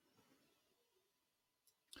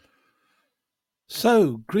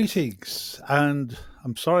Greetings, and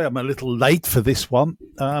I'm sorry I'm a little late for this one,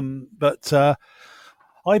 but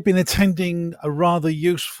I've been attending a rather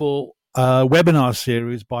useful webinar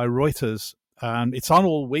series by Reuters, and it's on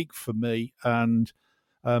all week for me, and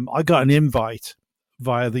I got an invite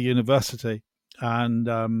via the university,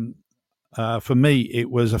 and for me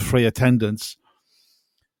it was a free attendance.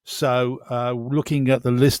 So looking at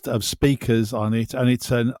the list of speakers on it, and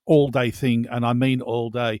it's an all-day thing, and I mean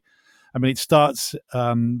all day. I mean, it starts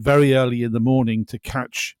very early in the morning to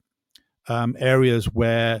catch areas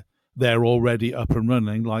where they're already up and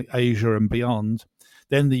running, like Asia and beyond.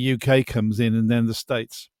 Then the UK comes in, and then the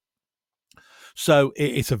States. So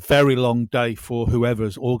it's a very long day for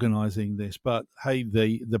whoever's organising this. But hey,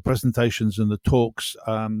 the presentations and the talks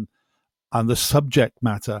and the subject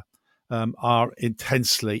matter are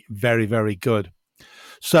intensely very, very good.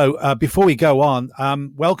 So before we go on,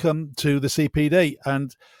 welcome to the CPD,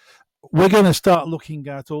 and we're going to start looking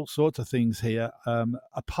at all sorts of things here,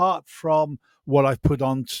 apart from what I've put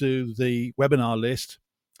onto the webinar list.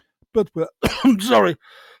 But sorry,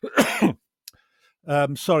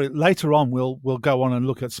 Later on, we'll go on and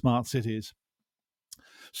look at smart cities.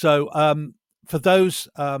 So, for those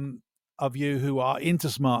of you who are into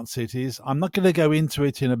smart cities, I'm not going to go into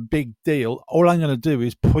it in a big deal. All I'm going to do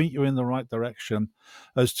is point you in the right direction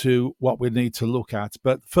as to what we need to look at.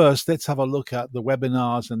 But first, let's have a look at the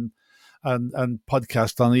webinars and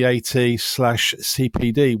podcast on the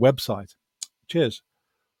AT-CPD website. Cheers.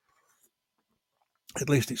 At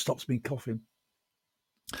least it stops me coughing.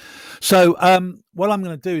 So what I'm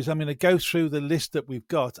going to do is I'm going to go through the list that we've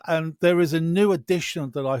got, and there is a new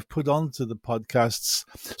addition that I've put onto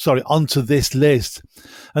this list,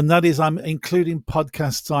 and that is I'm including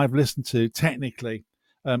podcasts I've listened to. Technically,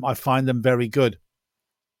 I find them very good.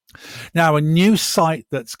 Now, a new site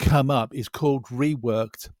that's come up is called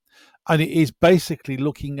Reworked, and it is basically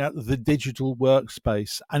looking at the digital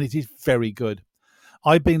workspace, and it is very good.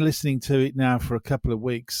 I've been listening to it now for a couple of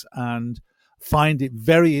weeks and find it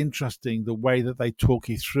very interesting the way that they talk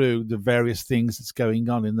you through the various things that's going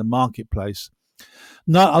on in the marketplace,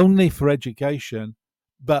 not only for education,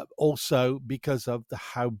 but also because of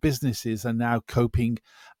how businesses are now coping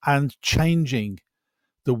and changing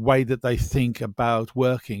the way that they think about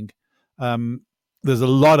working. There's a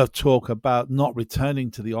lot of talk about not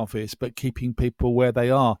returning to the office, but keeping people where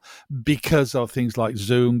they are because of things like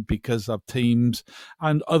Zoom, because of Teams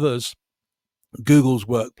and others, Google's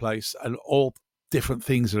Workplace, and all different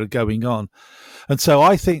things that are going on. And so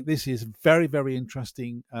I think this is a very, very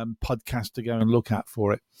interesting podcast to go and look at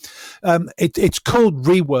for it. It's called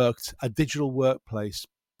Reworked, a digital workplace.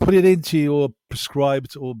 Put it into your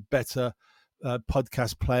prescribed or better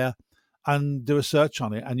podcast player and do a search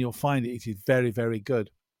on it, and you'll find it is very, very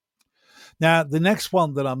good. Now, the next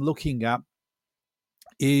one that I'm looking at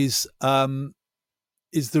is the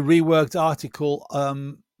Reworked article.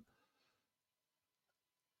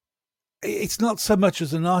 It's not so much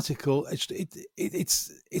as an article;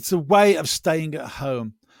 it's a way of staying at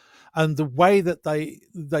home, and the way that they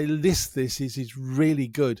list this is really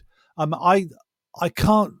good. I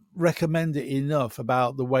can't recommend it enough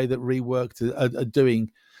about the way that Reworked are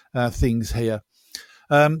doing things here.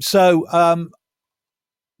 So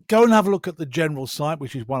go and have a look at the general site,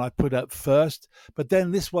 which is one I put up first. But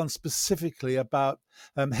then this one specifically about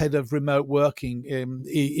head of remote working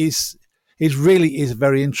is really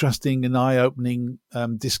very interesting and eye-opening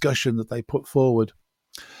discussion that they put forward.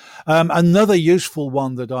 Another useful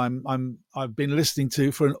one that I've been listening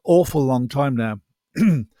to for an awful long time now,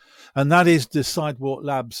 and that is the Sidewalk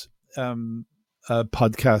Labs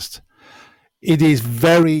podcast. It is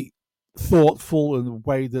very thoughtful in the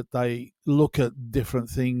way that they look at different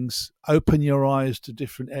things, open your eyes to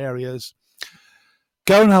different areas.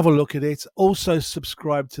 Go and have a look at it. Also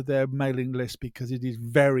subscribe to their mailing list because it is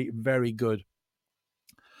very, very good.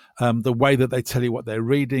 The way that they tell you what they're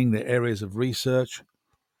reading, their areas of research,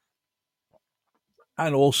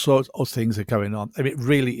 and all sorts of things are going on. I mean, it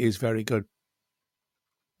really is very good.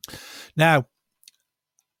 Now,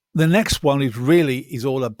 the next one is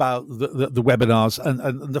all about the webinars,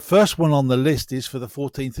 and the first one on the list is for the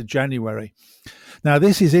 14th of January. Now,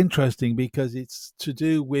 this is interesting because it's to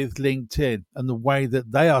do with LinkedIn and the way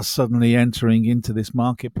that they are suddenly entering into this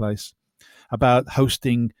marketplace about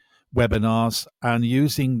hosting webinars and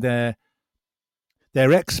using their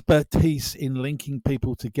expertise in linking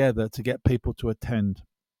people together to get people to attend.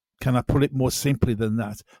 Can I put it more simply than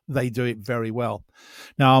that? They do it very well.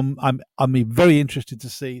 Now, I'm very interested to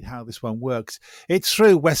see how this one works. It's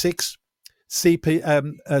through Wessex,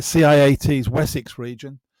 CIAT's Wessex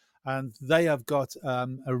region, and they have got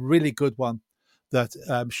a really good one that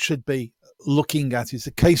should be looking at is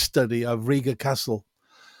a case study of Riga Castle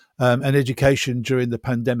and education during the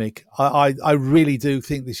pandemic. I really do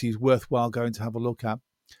think this is worthwhile going to have a look at.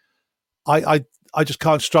 I just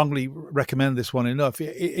can't strongly recommend this one enough.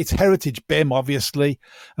 It's heritage BIM, obviously,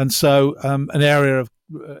 and so an area of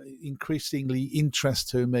increasingly interest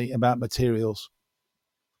to me about materials.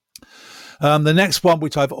 The next one,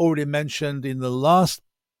 which I've already mentioned in the last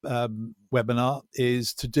webinar,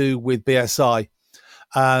 is to do with BSI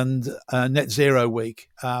and Net Zero Week.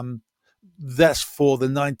 That's for the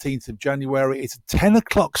 19th of January. It's a 10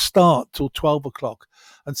 o'clock start till 12 o'clock.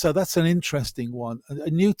 And so that's an interesting one, a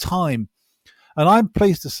new time. And I'm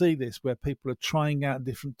pleased to see this, where people are trying out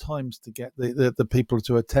different times to get the people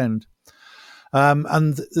to attend.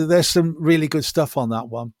 And there's some really good stuff on that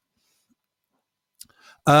one.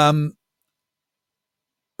 The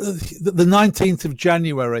 19th of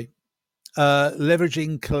January,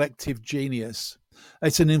 leveraging collective genius.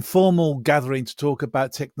 It's an informal gathering to talk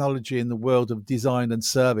about technology in the world of design and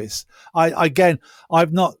service.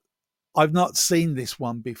 I've not seen this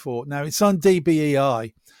one before. Now, it's on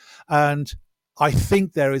DBEI, and I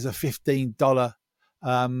think there is a $15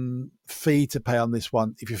 fee to pay on this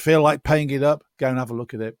one. If you feel like paying it up, go and have a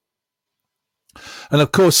look at it. And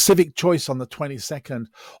of course, Civic Choice on the 22nd,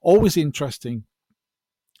 always interesting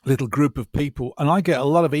little group of people. And I get a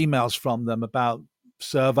lot of emails from them about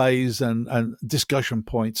surveys and discussion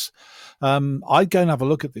points. I'd go and have a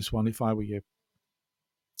look at this one if I were you.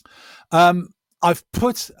 I've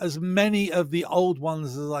put as many of the old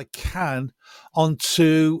ones as I can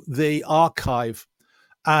onto the archive.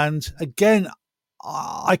 And again,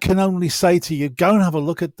 I can only say to you, go and have a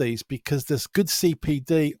look at these, because there's good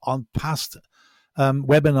CPD on past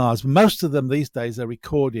webinars. Most of them these days are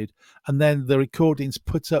recorded, and then the recording's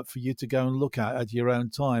put up for you to go and look at your own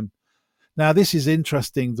time. Now, this is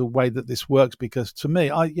interesting, the way that this works, because to me,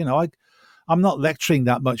 I'm not lecturing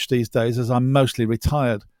that much these days, as I'm mostly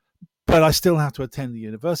retired. But I still have to attend the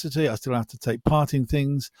university. I still have to take part in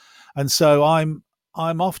things, and so I'm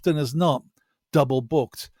often as not double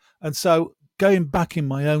booked. And so going back in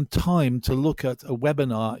my own time to look at a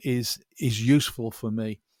webinar is useful for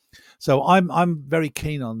me. So I'm very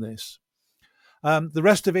keen on this. The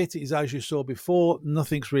rest of it is, as you saw before,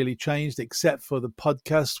 nothing's really changed except for the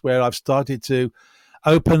podcast, where I've started to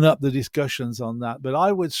open up the discussions on that. But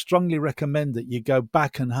I would strongly recommend that you go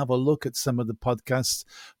back and have a look at some of the podcasts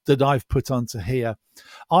that I've put onto here.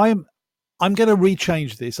 I'm going to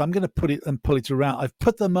rechange this. I'm going to put it and pull it around. I've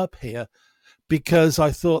put them up here because I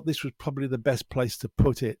thought this was probably the best place to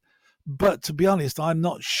put it. But to be honest, I'm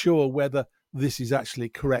not sure whether this is actually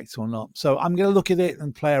correct or not. So I'm going to look at it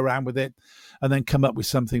and play around with it and then come up with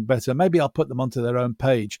something better. Maybe I'll put them onto their own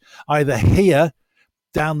page, either here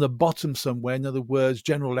down the bottom somewhere. In other words,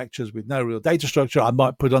 general lectures with no real data structure. I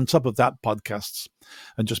might put on top of that podcasts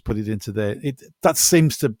and just put it into there. That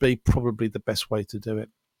seems to be probably the best way to do it.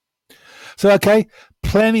 So, okay,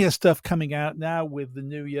 plenty of stuff coming out now with the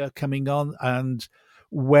new year coming on, and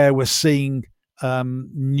where we're seeing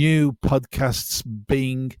new podcasts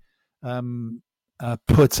being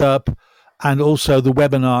put up, and also the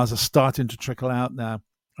webinars are starting to trickle out now.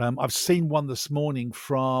 I've seen one this morning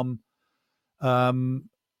from Eventbrite,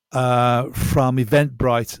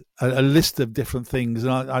 a list of different things,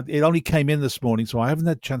 and it only came in this morning, so I haven't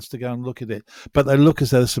had a chance to go and look at it, but they look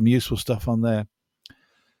as though there's some useful stuff on there.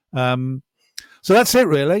 So that's it,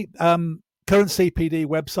 really. Current CPD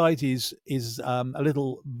website is a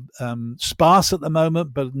little sparse at the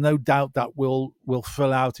moment, but no doubt that will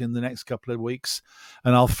fill out in the next couple of weeks,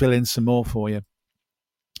 and I'll fill in some more for you.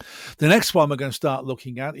 The next one we're going to start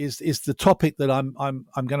looking at is the topic that I'm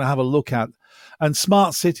going to have a look at, and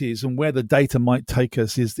smart cities and where the data might take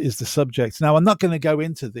us is the subject. Now, I'm not going to go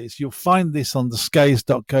into this. You'll find this on the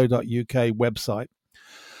skays.co.uk website.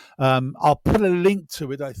 I'll put a link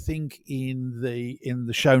to it, I think, in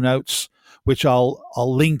the show notes, which I'll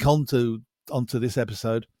link onto this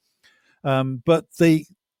episode. But the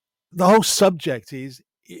whole subject is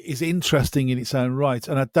interesting in its own right,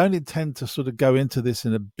 and I don't intend to sort of go into this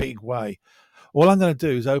in a big way. All I'm going to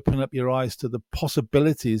do is open up your eyes to the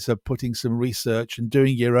possibilities of putting some research and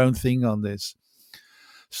doing your own thing on this.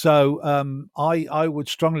 So I would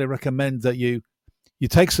strongly recommend that you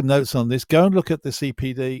take some notes on this. Go and look at the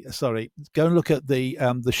CPD. Go and look at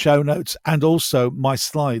the show notes and also my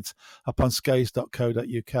slides up on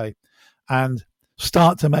skays.co.uk, and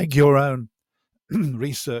start to make your own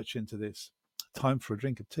research into this. Time for a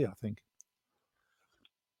drink of tea, I think.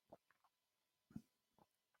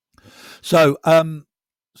 So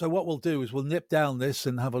what we'll do is we'll nip down this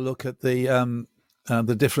and have a look at the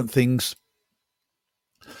different things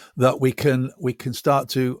that we can start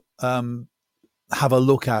to have a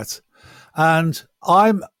look at. And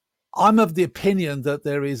I'm of the opinion that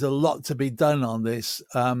there is a lot to be done on this,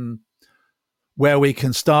 where we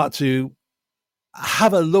can start to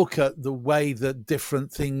have a look at the way that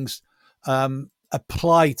different things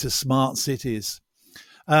apply to smart cities.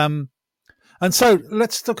 And so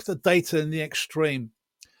let's look at the data in the extreme.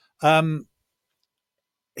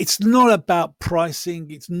 It's not about pricing.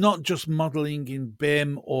 It's not just modeling in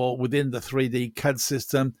BIM or within the 3D CAD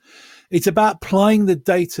system. It's about applying the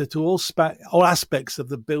data to all aspects of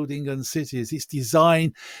the building and cities. It's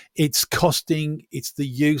design, it's costing, it's the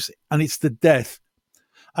use, and it's the depth.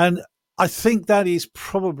 And I think that is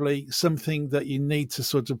probably something that you need to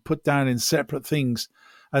sort of put down in separate things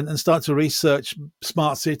and start to research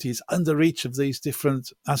smart cities under each of these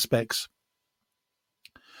different aspects.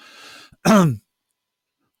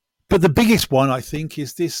 But the biggest one, I think,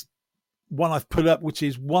 is this one I've put up, which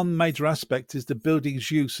is one major aspect is the building's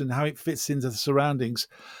use and how it fits into the surroundings.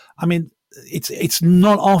 I mean, it's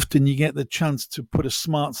not often you get the chance to put a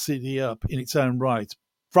smart city up in its own right,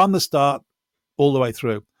 from the start all the way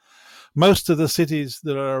through. Most of the cities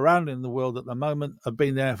that are around in the world at the moment have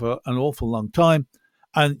been there for an awful long time,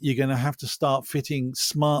 and you're going to have to start fitting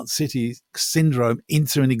smart city syndrome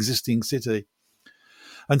into an existing city.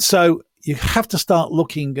 And so you have to start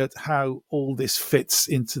looking at how all this fits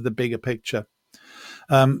into the bigger picture,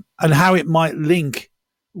 and how it might link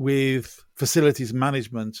with facilities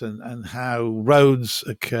management and how roads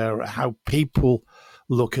occur, how people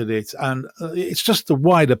look at it. And it's just a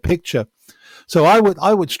wider picture. So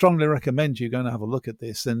I would strongly recommend you going to have a look at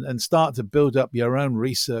this and start to build up your own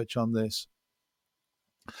research on this.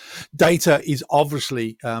 Data is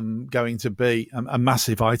obviously going to be a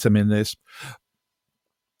massive item in this.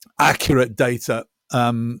 Accurate data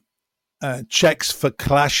checks for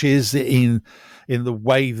clashes in the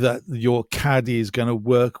way that your CAD is going to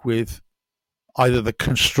work with either the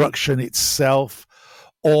construction itself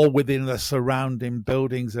or within the surrounding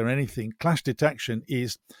buildings or anything. Clash detection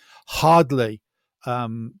is hardly a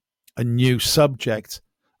new subject.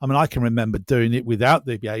 I mean, I can remember doing it without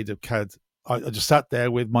the aid of CAD. I just sat there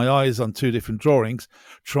with my eyes on two different drawings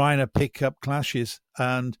trying to pick up clashes,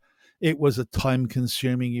 and it was a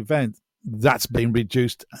time-consuming event. That's been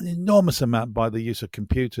reduced an enormous amount by the use of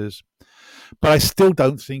computers. But I still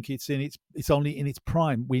don't think it's only in its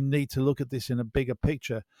prime. We need to look at this in a bigger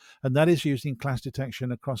picture, and that is using clash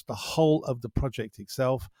detection across the whole of the project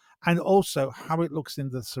itself, and also how it looks in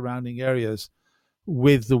the surrounding areas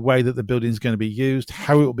with the way that the building is going to be used,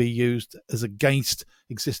 how it will be used as against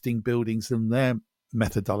existing buildings and their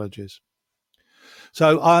methodologies.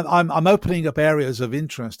 So I'm opening up areas of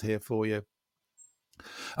interest here for you.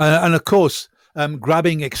 And of course,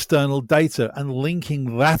 grabbing external data and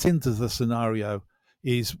linking that into the scenario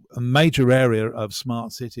is a major area of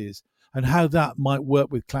smart cities, and how that might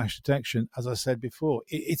work with clash detection. As I said before,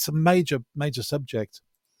 it's a major subject.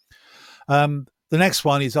 The next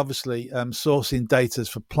one is obviously sourcing data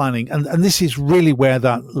for planning. And this is really where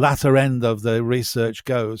that latter end of the research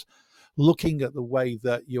goes, looking at the way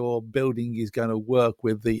that your building is going to work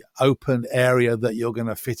with the open area that you're going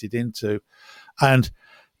to fit it into. And,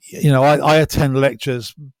 I attend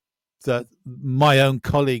lectures that my own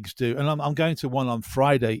colleagues do. And I'm going to one on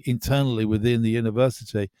Friday internally within the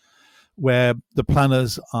university, where the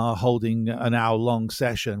planners are holding an hour-long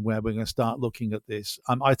session where we're going to start looking at this.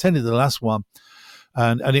 I attended the last one,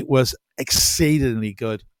 and it was exceedingly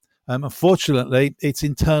good. Unfortunately, it's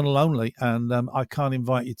internal only, and I can't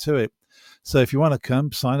invite you to it. So if you want to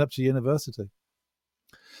come, sign up to university.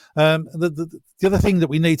 The other thing that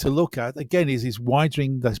we need to look at, again, is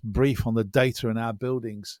widening this brief on the data in our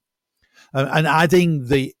buildings, and adding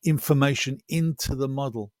the information into the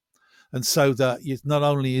model. And so that not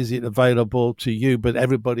only is it available to you, but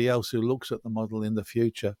everybody else who looks at the model in the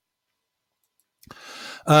future.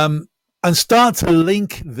 And start to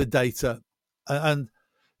link the data. And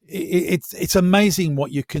it's amazing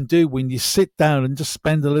what you can do when you sit down and just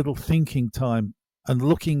spend a little thinking time and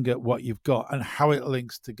looking at what you've got and how it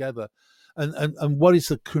links together. And what is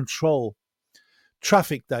the control?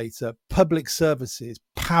 Traffic data, public services,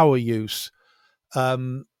 power use,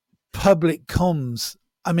 public comms.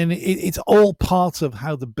 I mean, it's all part of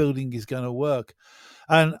how the building is going to work.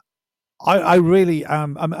 And I really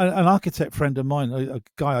am. I'm an architect friend of mine, a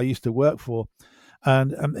guy I used to work for,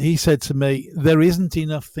 and he said to me, there isn't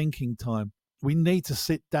enough thinking time. We need to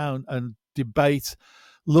sit down and debate,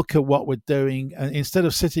 look at what we're doing, and instead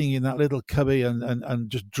of sitting in that little cubby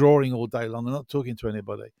and just drawing all day long and not talking to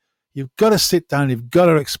anybody. You've got to sit down, you've got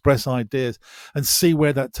to express ideas and see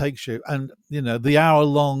where that takes you. And, the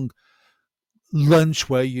hour-long lunch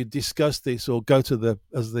where you discuss this, or go to the,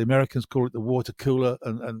 as the Americans call it, the water cooler,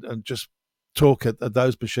 and just talk at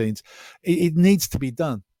those machines. It needs to be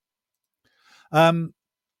done.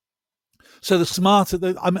 So the smarter,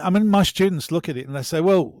 I mean, my students look at it and they say,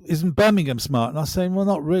 well, isn't Birmingham smart? And I say, well,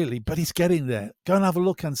 not really, but it's getting there. Go and have a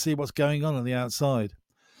look and see what's going on the outside.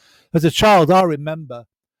 As a child, I remember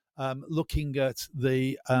looking at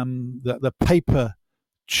the paper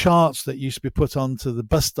charts that used to be put onto the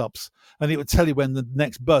bus stops, and it would tell you when the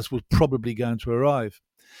next bus was probably going to arrive.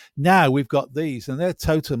 Now we've got these, and they're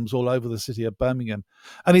totems all over the city of Birmingham,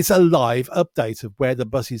 and it's a live update of where the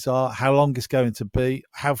buses are, how long it's going to be,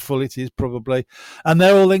 how full it is probably, and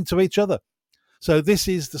they're all linked to each other. So this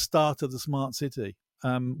is the start of the smart city.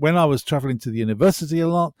 When I was traveling to the university a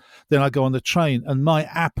lot, then I go on the train, and my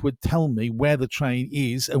app would tell me where the train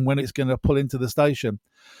is and when it's going to pull into the station,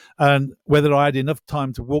 and whether I had enough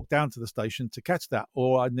time to walk down to the station to catch that,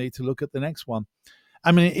 or I'd need to look at the next one.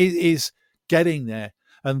 I mean, it is getting there.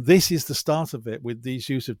 And this is the start of it, with these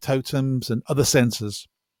use of totems and other sensors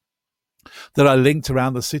that are linked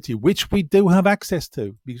around the city, which we do have access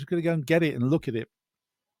to, because we're going to go and get it and look at it.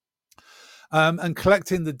 And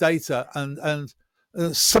collecting the data, and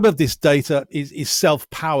some of this data is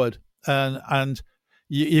self-powered, and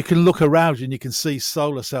you can look around and you can see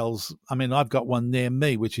solar cells. I mean, I've got one near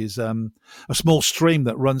me, which is a small stream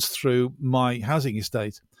that runs through my housing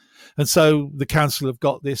estate. And so the council have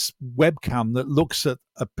got this webcam that looks at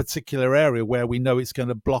a particular area where we know it's going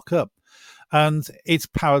to block up. And it's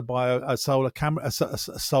powered by a solar camera, a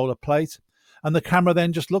solar plate. And the camera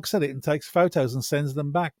then just looks at it and takes photos and sends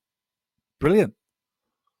them back. Brilliant.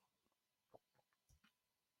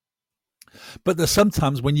 But there's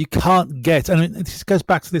sometimes when you can't get, and this goes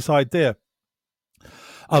back to this idea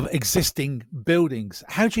of existing buildings.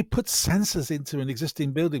 How do you put sensors into an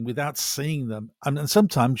existing building without seeing them? And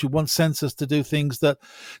sometimes you want sensors to do things that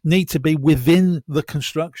need to be within the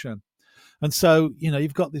construction. And so,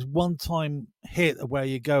 you've got this one-time hit where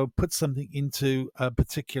you go put something into a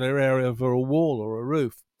particular area of a wall or a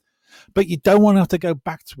roof, but you don't want to have to go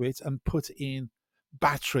back to it and put in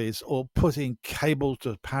batteries or put in cable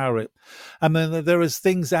to power it. I mean, there is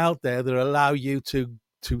things out there that allow you to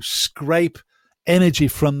scrape energy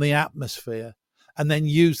from the atmosphere and then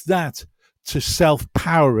use that to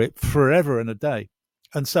self-power it forever and a day.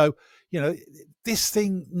 And so, this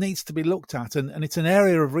thing needs to be looked at, and it's an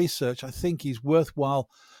area of research I think is worthwhile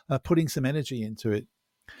putting some energy into it.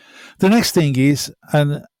 The next thing is,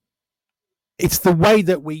 and it's the way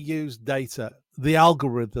that we use data, the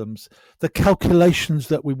algorithms, the calculations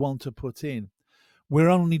that we want to put in. We're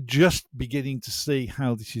only just beginning to see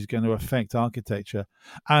how this is going to affect architecture.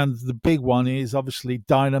 And the big one is obviously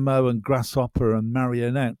Dynamo and Grasshopper and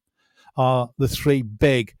Marionette are the three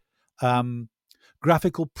big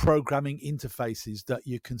graphical programming interfaces that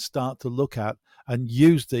you can start to look at and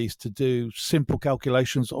use these to do simple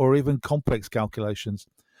calculations or even complex calculations.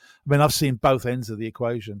 I mean, I've seen both ends of the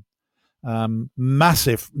equation.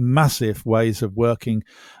 Massive ways of working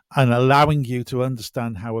and allowing you to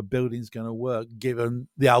understand how a building's going to work given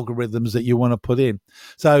the algorithms that you want to put in.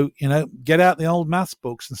 So, get out the old maths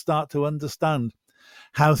books and start to understand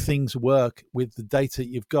how things work with the data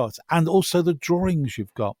you've got and also the drawings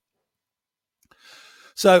you've got.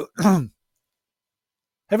 So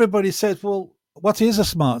everybody says, well, what is a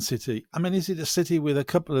smart city? I mean, is it a city with a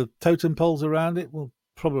couple of totem poles around it? Well,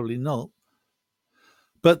 probably not.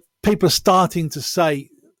 But people are starting to say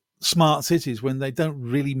smart cities when they don't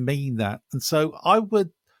really mean that. And so I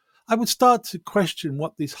would start to question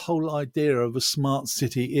what this whole idea of a smart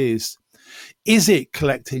city is. Is it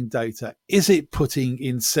collecting data? Is it putting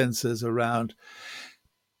in sensors around?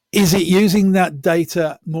 Is it using that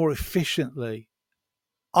data more efficiently?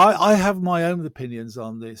 I have my own opinions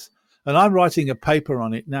on this, and I'm writing a paper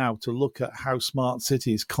on it now to look at how smart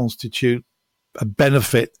cities constitute a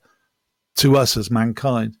benefit to us as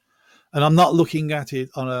mankind. And I'm not looking at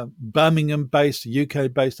it on a Birmingham-based,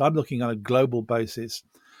 UK-based, I'm looking on a global basis.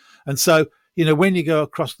 And so, when you go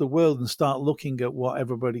across the world and start looking at what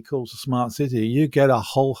everybody calls a smart city, you get a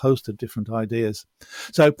whole host of different ideas.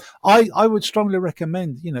 So I would strongly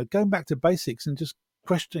recommend, going back to basics and just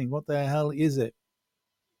questioning what the hell is it.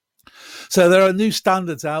 So there are new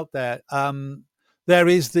standards out there. There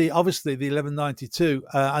is obviously the 1192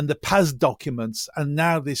 and the PAS documents, and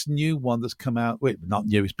now this new one that's come out. Well, not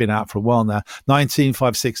new; it's been out for a while now.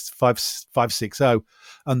 19560,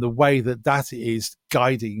 and the way that is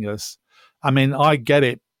guiding us. I mean, I get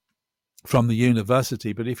it from the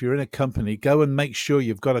university, but if you're in a company, go and make sure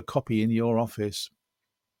you've got a copy in your office.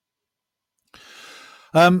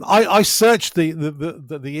 I searched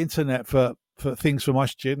the internet for for things for my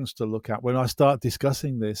students to look at when I start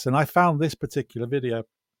discussing this. And I found this particular video,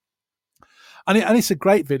 and it's a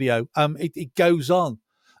great video. It goes on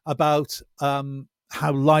about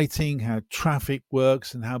how lighting, how traffic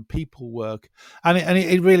works, and how people work, and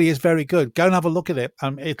it really is very good. Go and have a look at it.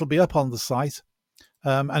 It'll be up on the site,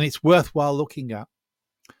 and it's worthwhile looking at.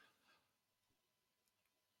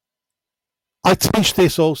 I teach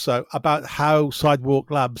this also about how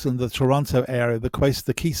Sidewalk Labs and the Toronto area, the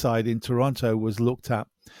Quayside in Toronto, was looked at.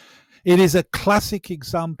 It is a classic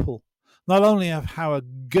example, not only of how a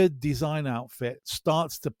good design outfit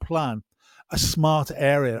starts to plan a smart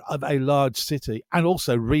area of a large city and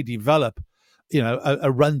also redevelop,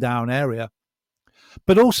 a rundown area,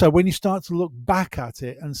 but also when you start to look back at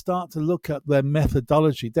it and start to look at their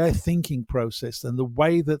methodology, their thinking process, and the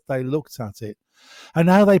way that they looked at it, and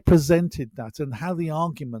how they presented that, and how the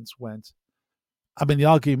arguments went. I mean,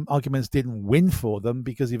 the arguments didn't win for them,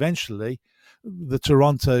 because eventually the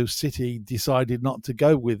Toronto city decided not to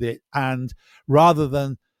go with it. And rather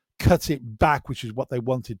than cut it back, which is what they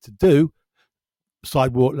wanted to do,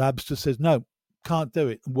 Sidewalk Labs just says, no, can't do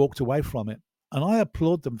it, and walked away from it. And I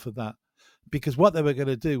applaud them for that, because what they were going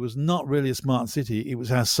to do was not really a smart city. It was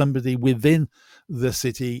how somebody within the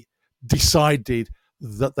city decided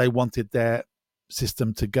that they wanted their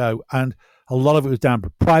system to go. And a lot of it was down to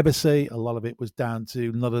privacy, a lot of it was down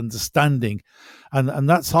to not understanding, and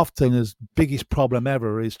that's often his biggest problem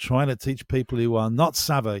ever, is trying to teach people who are not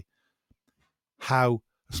savvy how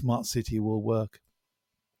a smart city will work.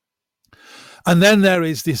 And then there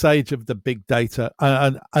is this age of the big data,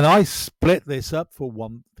 and I split this up for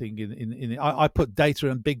one thing. I put data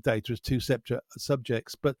and big data as two separate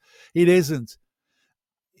subjects, but it isn't.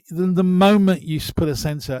 The moment you put a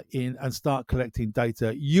sensor in and start collecting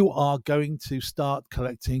data, you are going to start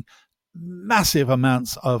collecting massive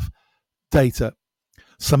amounts of data.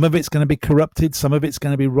 Some of it's going to be corrupted, some of it's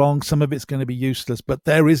going to be wrong, some of it's going to be useless, but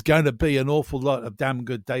there is going to be an awful lot of damn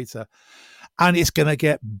good data, and it's going to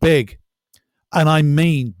get big. And I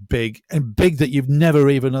mean big, and big that you've never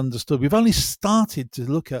even understood. We've only started to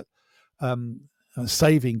look at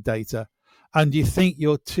saving data, and you think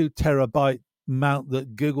your 2 terabyte amount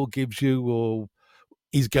that Google gives you or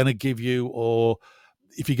is going to give you, or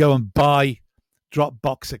if you go and buy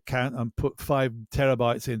Dropbox account and put 5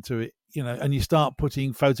 terabytes into it, and you start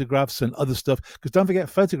putting photographs and other stuff, because don't forget,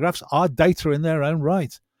 photographs are data in their own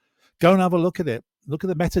right. Go and have a look at it. Look at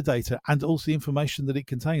the metadata and also the information that it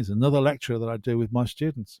contains. Another lecture that I do with my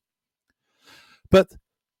students. But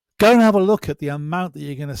go and have a look at the amount that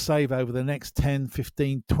you're going to save over the next 10,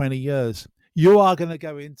 15, 20 years. You are going to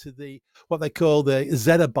go into what they call the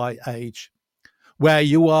zettabyte age, where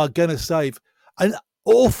you are going to save an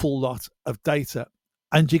awful lot of data,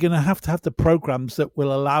 and you're going to have the programs that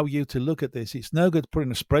will allow you to look at this. It's no good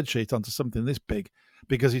putting a spreadsheet onto something this big,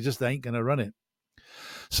 because you just ain't going to run it.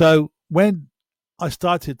 So when I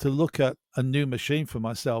started to look at a new machine for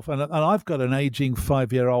myself, and I've got an aging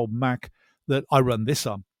 5-year-old Mac that I run this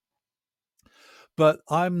on, but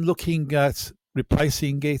I'm looking at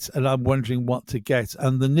replacing it, and I'm wondering what to get.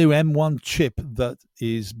 And the new M1 chip that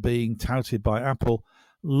is being touted by Apple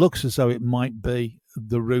looks as though it might be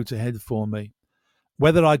the route ahead for me.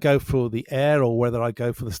 Whether I go for the Air or whether I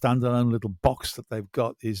go for the standalone little box that they've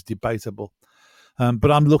got is debatable,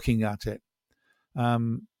 but I'm looking at it.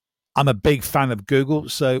 I'm a big fan of Google,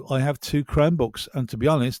 so I have 2 Chromebooks, and to be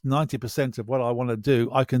honest, 90% of what I want to do,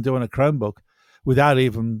 I can do on a Chromebook without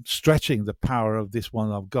even stretching the power of this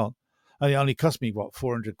one I've got. And it only cost me,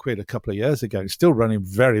 £400 a couple of years ago. It's still running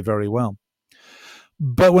very, very well.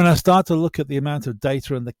 But when I start to look at the amount of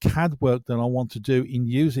data and the CAD work that I want to do in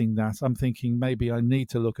using that, I'm thinking maybe I need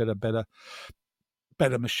to look at a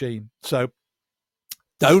better machine. So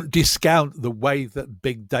don't discount the way that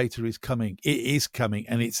big data is coming. It is coming,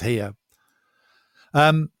 and it's here.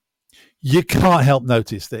 You can't help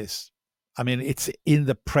notice this. I mean, it's in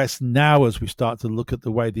the press now as we start to look at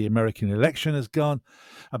the way the American election has gone,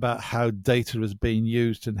 about how data has been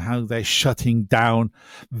used and how they're shutting down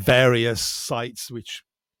various sites, which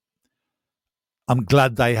I'm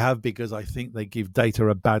glad they have, because I think they give data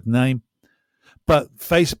a bad name. But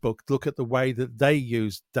Facebook, look at the way that they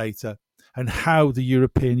use data and how the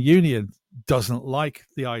European Union doesn't like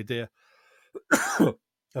the idea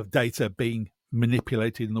of data being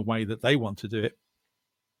manipulated in the way that they want to do it.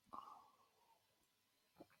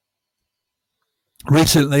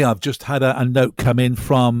 Recently, I've just had a note come in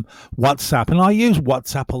from WhatsApp, and I use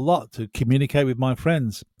WhatsApp a lot to communicate with my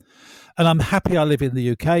friends. And I'm happy I live in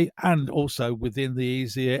the UK and also within the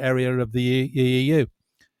easier area of the EU,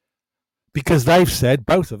 because they've said,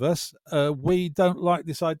 both of us, we don't like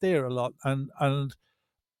this idea a lot. And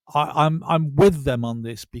I'm with them on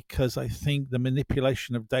this because I think the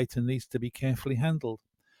manipulation of data needs to be carefully handled,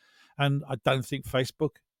 and I don't think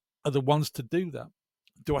Facebook are the ones to do that.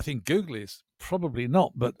 Do I think Google is? Probably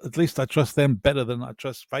not, but at least I trust them better than I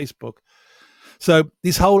trust Facebook. So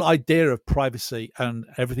this whole idea of privacy and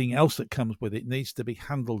everything else that comes with it needs to be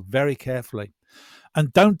handled very carefully.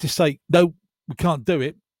 And don't just say, no, we can't do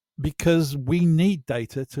it, because we need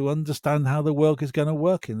data to understand how the world is going to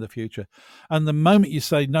work in the future. And the moment you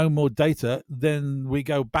say no more data, then we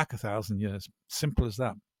go back 1,000 years. Simple as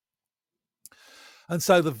that. And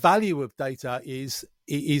so the value of data is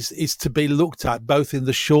to be looked at both in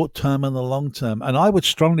the short term and the long term. And I would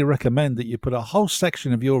strongly recommend that you put a whole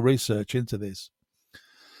section of your research into this.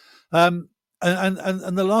 And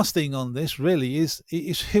the last thing on this really is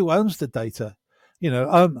who owns the data. You know,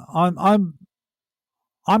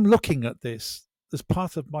 I'm looking at this as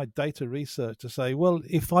part of my data research to say, well,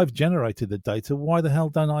 if I've generated the data, why the hell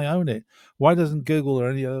don't I own it? Why doesn't Google or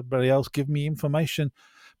anybody else give me information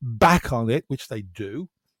back on it, which they do?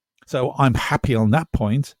 So I'm happy on that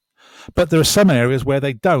point. But there are some areas where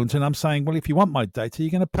they don't, and I'm saying, well, if you want my data,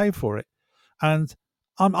 you're going to pay for it. And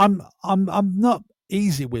I'm not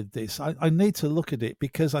easy with this. I need to look at it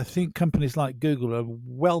because I think companies like Google are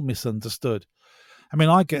well misunderstood. I mean,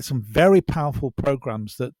 I get some very powerful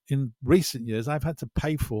programs that in recent years I've had to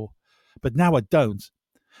pay for, but now I don't.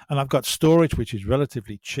 And I've got storage, which is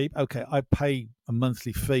relatively cheap. Okay, I pay a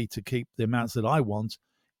monthly fee to keep the amounts that I want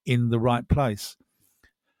in the right place.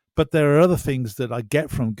 But there are other things that I get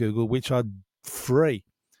from Google which are free.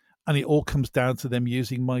 And it all comes down to them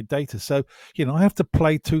using my data. So, you know, I have to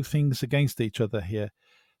play two things against each other here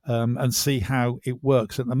and see how it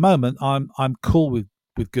works. At the moment, I'm cool with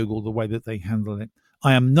Google the way that they handle it.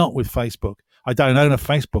 I am not with Facebook. I don't own a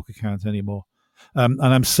Facebook account anymore. And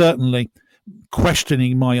I'm certainly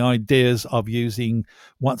questioning my ideas of using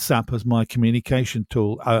WhatsApp as my communication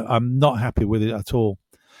tool. I'm not happy with it at all.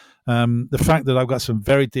 The fact that I've got some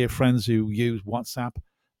very dear friends who use WhatsApp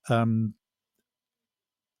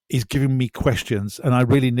is giving me questions, and I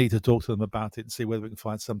really need to talk to them about it and see whether we can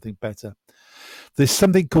find something better. There's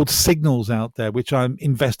something called Signals out there, which I'm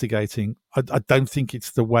investigating. I don't think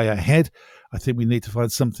it's the way ahead. I think we need to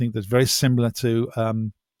find something that's very similar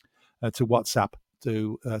to WhatsApp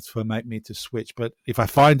to make me to switch. But if I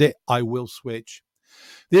find it, I will switch.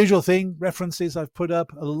 The usual thing, references I've put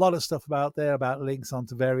up, a lot of stuff about there, about links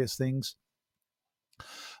onto various things.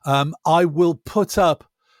 I will put up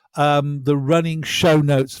the running show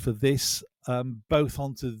notes for this, both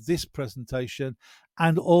onto this presentation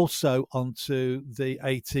and also onto the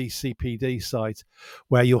AT-CPD site,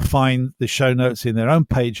 where you'll find the show notes in their own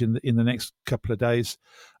page in the next couple of days,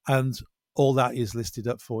 and all that is listed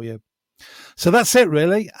up for you. So that's it,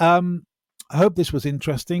 really. I hope this was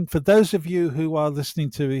interesting. For those of you who are listening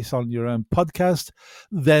to this on your own podcast,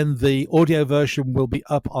 then the audio version will be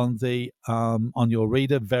up on your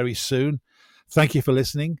reader very soon. Thank you for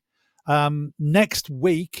listening. Next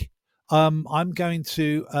week, I'm going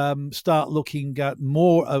to start looking at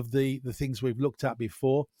more of the things we've looked at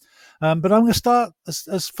before. But I'm going to start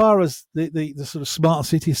as far as the sort of smart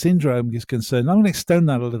city syndrome is concerned. I'm going to extend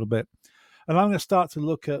that a little bit. And I'm going to start to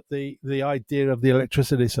look at the idea of the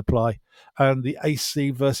electricity supply and the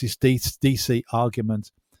AC versus DC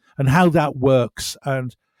argument and how that works,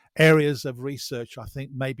 and areas of research I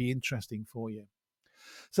think may be interesting for you.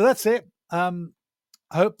 So that's it. I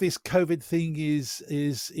hope this COVID thing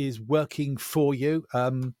is working for you.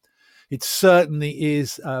 It certainly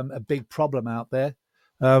is a big problem out there.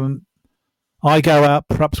 I go out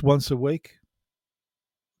perhaps once a week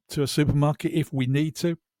to a supermarket if we need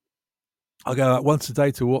to. I go out once a day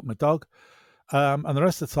to walk my dog, and the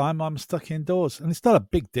rest of the time I'm stuck indoors. And it's not a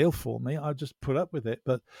big deal for me. I just put up with it.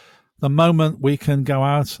 But the moment we can go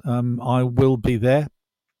out, I will be there.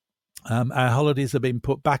 Our holidays have been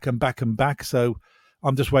put back and back and back, so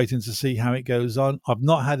I'm just waiting to see how it goes on. I've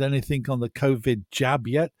not had anything on the COVID jab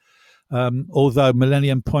yet, although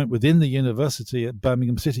Millennium Point within the university at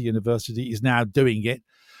Birmingham City University is now doing it.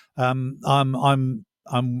 I'm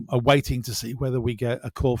awaiting to see whether we get a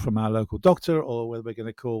call from our local doctor or whether we're going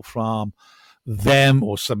to call from them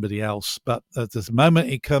or somebody else. But at the moment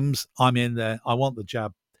it comes, I'm in there. I want the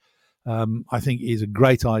jab. I think it is a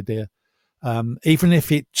great idea. Even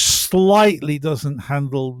if it slightly doesn't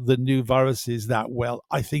handle the new viruses that well,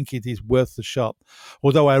 I think it is worth the shot.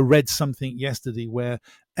 Although I read something yesterday where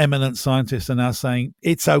eminent scientists are now saying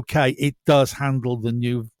it's okay, it does handle the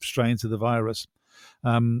new strains of the virus.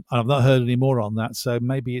 I've not heard any more on that, so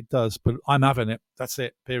maybe it does, but I'm having it. That's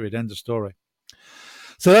it, period, end of story.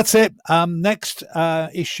 So that's it. Next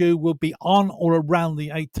issue will be on or around the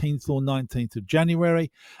 18th or 19th of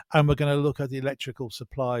January, and we're going to look at the electrical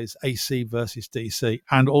supplies, AC versus DC,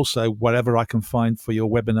 and also whatever I can find for your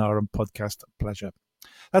webinar and podcast pleasure.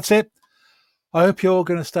 That's it. I hope you're all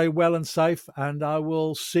going to stay well and safe, and I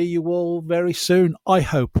will see you all very soon, I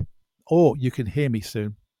hope. Or you can hear me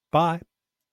soon. Bye.